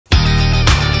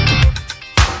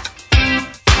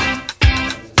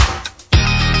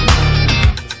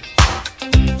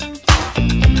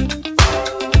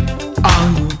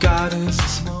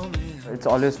it's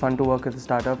always fun to work with a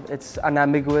startup. It's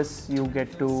unambiguous. You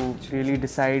get to really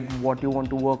decide what you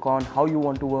want to work on, how you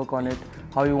want to work on it,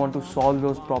 how you want to solve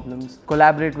those problems.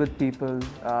 Collaborate with people.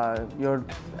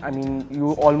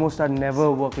 You almost are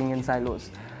never working in silos.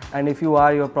 And if you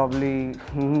are, you're probably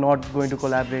not going to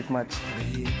collaborate much.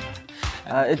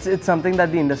 It's something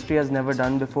that the industry has never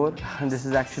done before. This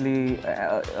is actually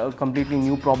a completely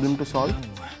new problem to solve.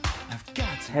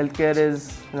 Healthcare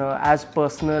is as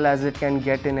personal as it can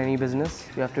get in any business.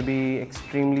 You have to be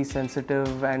extremely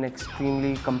sensitive and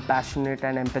extremely compassionate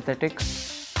and empathetic.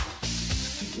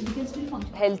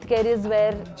 Healthcare is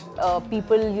where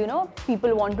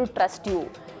people want to trust you,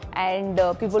 and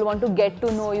people want to get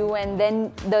to know you, and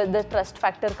then the trust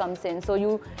factor comes in. So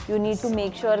you need to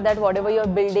make sure that whatever you're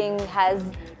building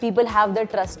people have the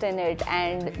trust in it,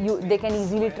 and they can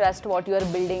easily trust what you are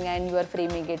building and you are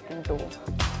framing it into.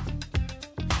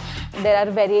 There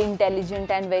are very intelligent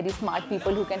and very smart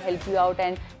people who can help you out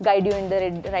and guide you in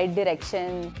the right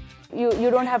direction.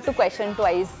 You don't have to question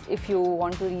twice if you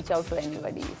want to reach out to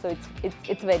anybody. So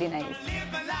it's very nice.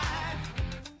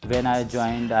 When I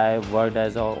joined, I worked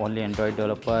as only Android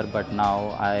developer, but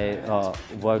now I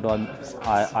worked on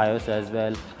iOS as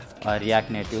well,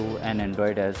 React Native and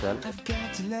Android as well.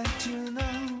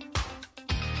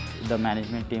 The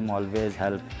management team always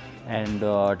help and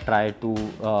try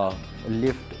to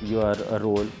lift your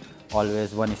role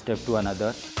always one step to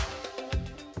another.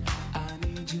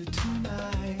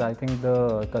 I think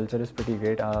the culture is pretty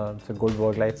great. It's a good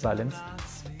work-life balance.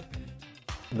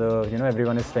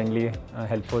 Everyone is friendly,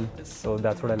 helpful, so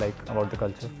that's what I like about the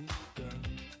culture.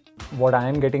 What I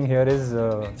am getting here is,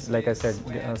 like I said,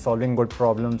 solving good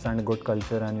problems and good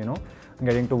culture, and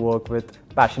getting to work with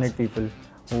passionate people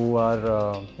who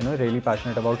are really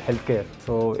passionate about healthcare.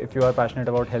 So if you are passionate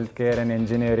about healthcare and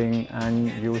engineering and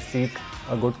you seek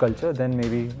a good culture, then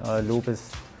maybe Loop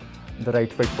is the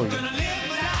right fit for you.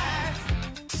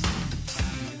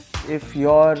 If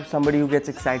you're somebody who gets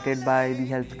excited by the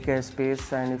healthcare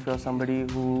space, and if you're somebody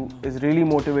who is really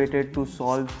motivated to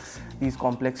solve these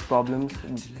complex problems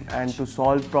and to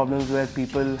solve problems where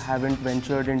people haven't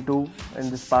ventured into in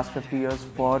this past 50 years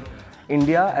for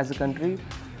India as a country,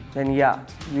 then yeah,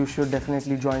 you should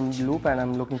definitely join Loop, and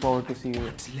I'm looking forward to see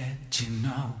you.